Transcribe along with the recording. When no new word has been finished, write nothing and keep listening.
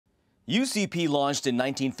UCP launched in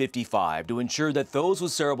 1955 to ensure that those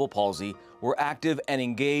with cerebral palsy were active and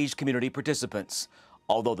engaged community participants.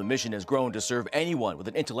 Although the mission has grown to serve anyone with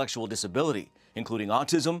an intellectual disability, including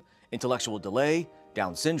autism, intellectual delay,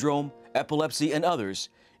 Down syndrome, epilepsy, and others,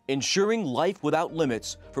 ensuring life without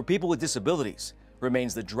limits for people with disabilities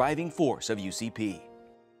remains the driving force of UCP.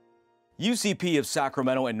 UCP of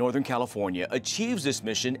Sacramento and Northern California achieves this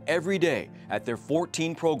mission every day at their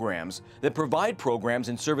 14 programs that provide programs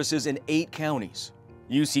and services in 8 counties.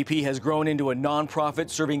 UCP has grown into a nonprofit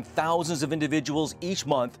serving thousands of individuals each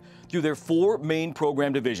month through their 4 main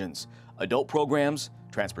program divisions: adult programs,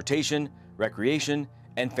 transportation, recreation,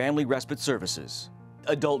 and family respite services.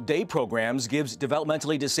 Adult day programs gives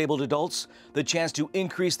developmentally disabled adults the chance to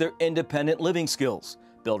increase their independent living skills,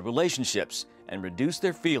 build relationships, and reduce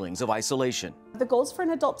their feelings of isolation. The goals for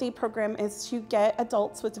an adult day program is to get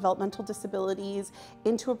adults with developmental disabilities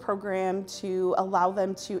into a program to allow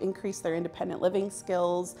them to increase their independent living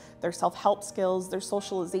skills, their self-help skills, their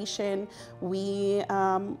socialization. We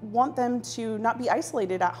want them to not be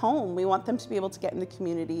isolated at home. We want them to be able to get in the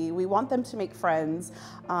community. We want them to make friends.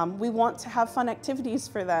 We want to have fun activities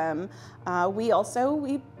for them. We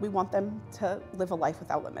want them to live a life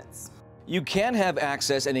without limits. You can have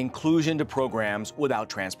access and inclusion to programs without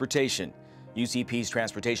transportation. UCP's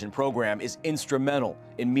transportation program is instrumental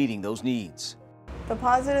in meeting those needs. The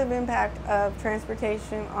positive impact of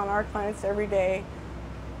transportation on our clients every day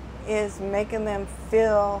is making them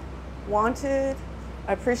feel wanted,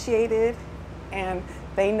 appreciated, and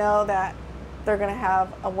they know that they're going to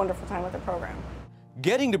have a wonderful time with the program.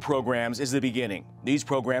 Getting to programs is the beginning. These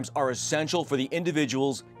programs are essential for the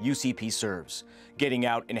individuals UCP serves. Getting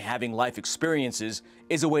out and having life experiences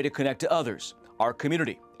is a way to connect to others, our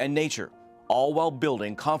community, and nature, all while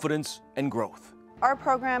building confidence and growth. Our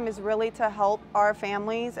program is really to help our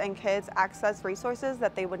families and kids access resources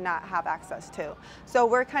that they would not have access to. So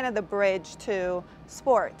we're kind of the bridge to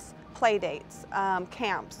sports, play dates,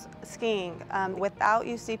 camps, skiing. Without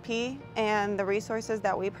UCP and the resources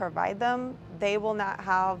that we provide them, they will not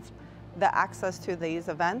have the access to these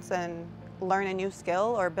events and learn a new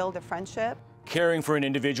skill or build a friendship. Caring for an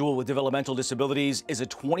individual with developmental disabilities is a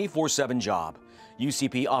 24/7 job.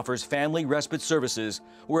 UCP offers family respite services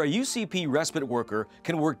where a UCP respite worker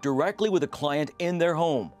can work directly with a client in their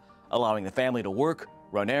home, allowing the family to work,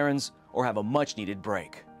 run errands, or have a much-needed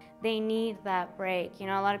break. They need that break. You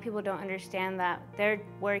know, a lot of people don't understand that their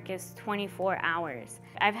work is 24 hours.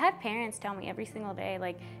 I've had parents tell me every single day,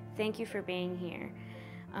 like, thank you for being here.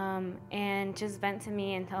 And just vent to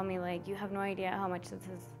me and tell me, like, you have no idea how much this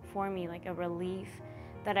is for me, like a relief,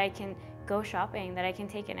 that I can go shopping, that I can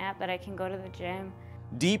take a nap, that I can go to the gym.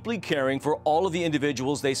 Deeply caring for all of the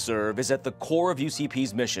individuals they serve is at the core of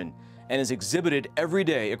UCP's mission and is exhibited every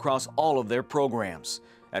day across all of their programs.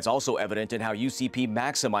 That's also evident in how UCP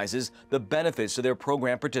maximizes the benefits to their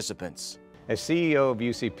program participants. As CEO of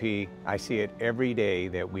UCP, I see it every day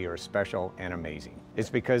that we are special and amazing. It's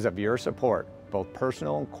because of your support, both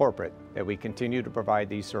personal and corporate, that we continue to provide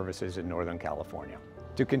these services in Northern California.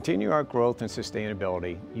 To continue our growth and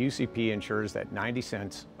sustainability, UCP ensures that 90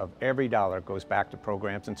 cents of every dollar goes back to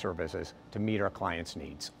programs and services to meet our clients'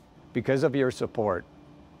 needs. Because of your support,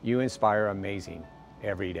 you inspire amazing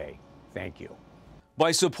every day. Thank you.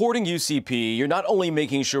 By supporting UCP, you're not only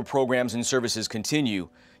making sure programs and services continue,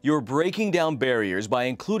 you're breaking down barriers by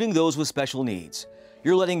including those with special needs.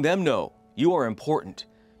 You're letting them know you are important,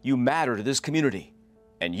 you matter to this community,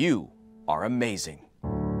 and you are amazing.